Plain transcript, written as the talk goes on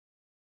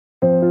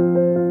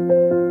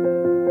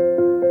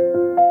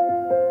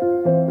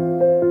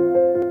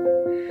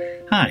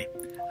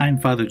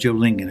Father Joe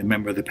Lingen, a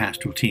member of the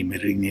pastoral team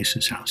at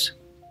Ignatius House.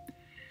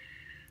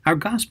 Our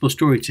gospel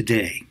story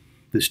today,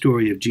 the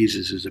story of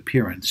Jesus'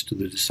 appearance to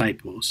the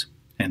disciples,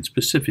 and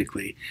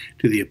specifically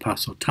to the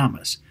Apostle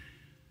Thomas,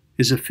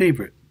 is a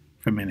favorite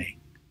for many.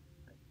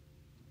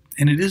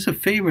 And it is a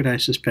favorite, I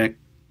suspect,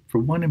 for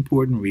one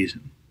important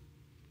reason.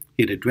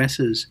 It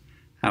addresses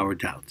our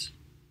doubts.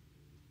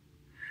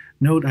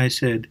 Note I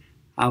said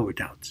our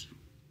doubts.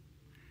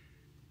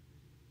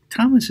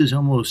 Thomas is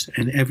almost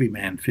an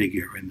everyman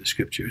figure in the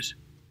Scriptures.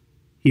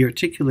 He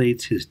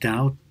articulates his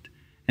doubt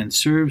and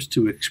serves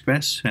to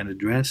express and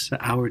address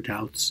our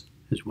doubts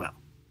as well.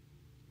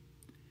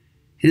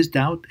 His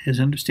doubt is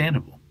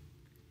understandable.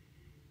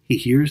 He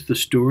hears the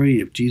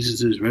story of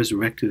Jesus'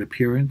 resurrected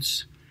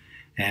appearance,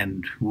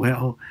 and,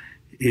 well,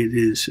 it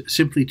is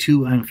simply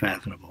too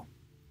unfathomable.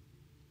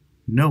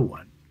 No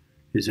one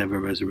is ever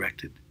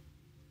resurrected,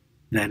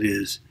 that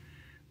is,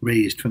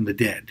 raised from the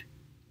dead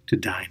to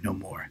die no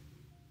more.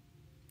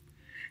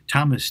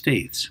 Thomas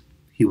states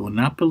he will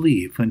not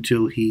believe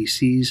until he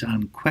sees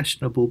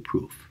unquestionable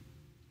proof,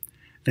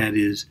 that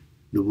is,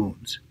 the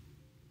wounds.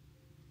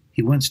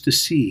 He wants to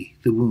see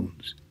the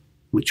wounds,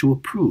 which will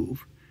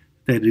prove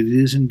that it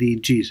is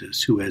indeed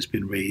Jesus who has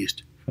been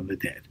raised from the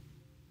dead.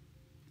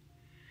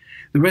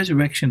 The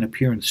resurrection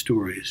appearance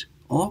stories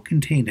all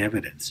contain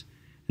evidence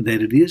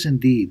that it is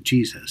indeed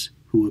Jesus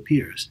who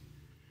appears,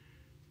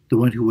 the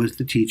one who was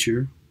the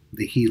teacher,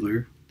 the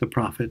healer, the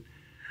prophet,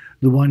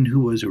 the one who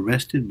was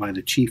arrested by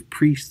the chief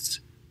priests,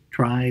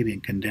 tried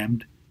and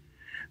condemned,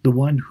 the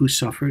one who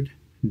suffered,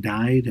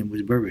 died, and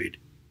was buried.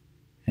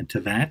 And to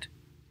that,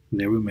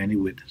 there were many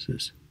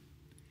witnesses.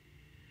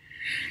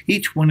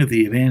 Each one of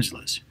the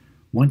evangelists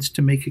wants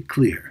to make it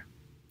clear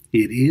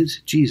it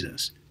is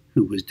Jesus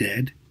who was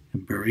dead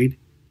and buried,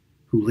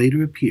 who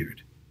later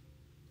appeared.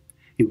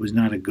 It was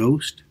not a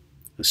ghost,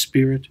 a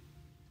spirit,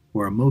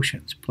 or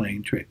emotions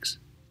playing tricks,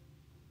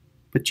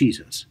 but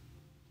Jesus,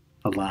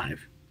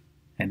 alive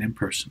and in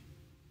person,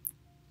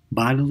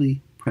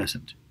 bodily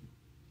present,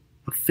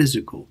 a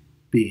physical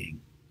being,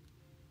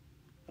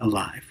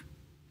 alive.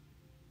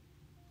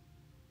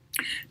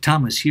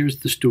 Thomas hears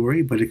the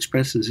story but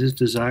expresses his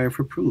desire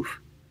for proof.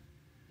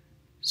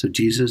 So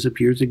Jesus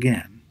appears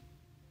again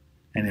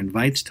and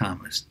invites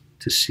Thomas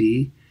to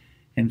see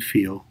and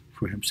feel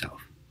for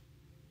himself.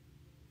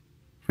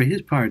 For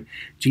his part,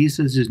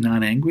 Jesus is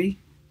not angry,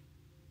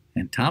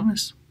 and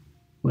Thomas,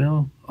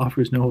 well,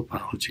 offers no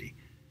apology.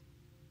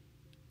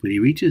 But he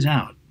reaches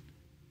out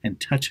and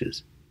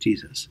touches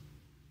Jesus.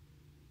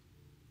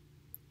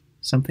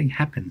 Something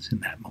happens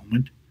in that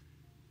moment,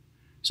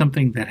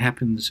 something that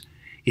happens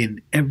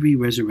in every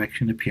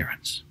resurrection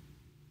appearance.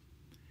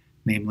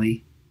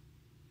 Namely,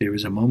 there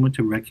is a moment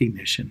of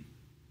recognition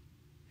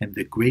and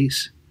the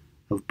grace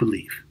of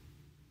belief.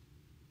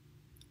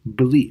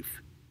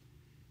 Belief,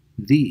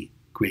 the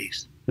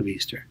grace of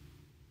Easter.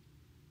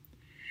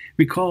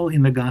 Recall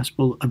in the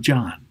Gospel of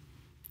John,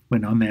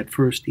 when on that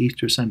first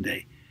Easter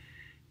Sunday,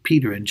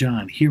 Peter and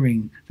John,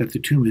 hearing that the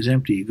tomb is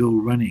empty, go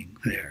running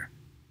there.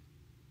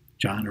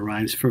 John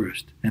arrives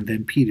first, and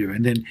then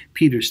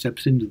Peter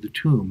steps into the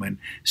tomb and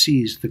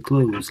sees the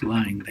clothes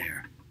lying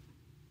there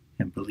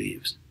and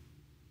believes.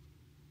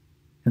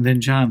 And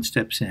then John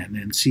steps in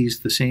and sees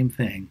the same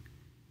thing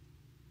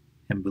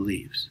and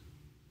believes.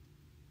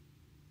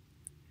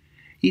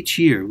 Each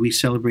year we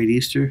celebrate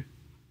Easter,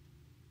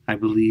 I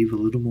believe a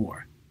little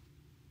more.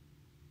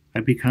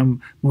 I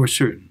become more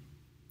certain,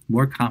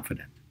 more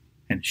confident,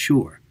 and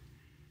sure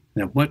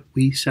that what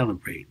we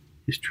celebrate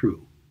is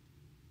true,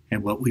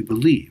 and what we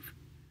believe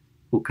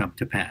will come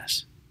to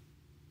pass.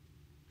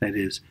 That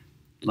is,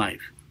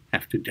 life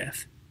after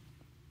death.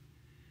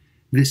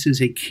 This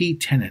is a key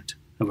tenet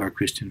of our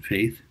Christian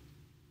faith,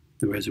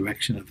 the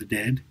resurrection of the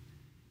dead,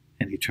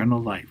 and eternal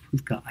life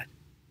with God.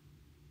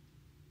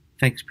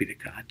 Thanks be to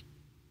God.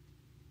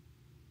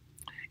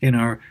 In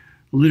our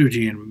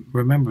liturgy in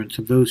remembrance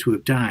of those who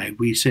have died,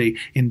 we say,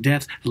 in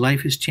death,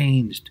 life is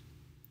changed,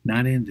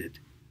 not ended.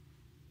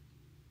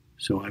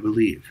 So I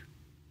believe.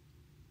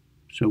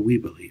 So we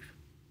believe.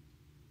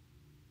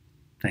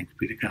 Thanks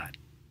be to God.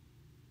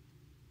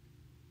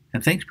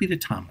 And thanks be to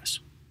Thomas,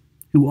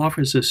 who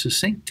offers a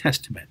succinct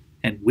testament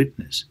and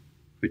witness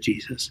for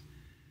Jesus.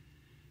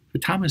 For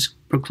Thomas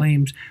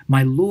proclaims,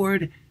 "My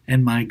Lord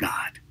and my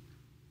God."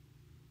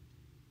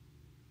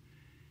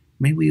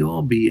 May we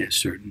all be as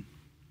certain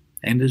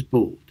and as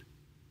bold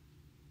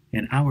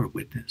in our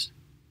witness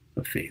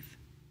of faith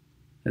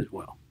as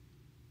well.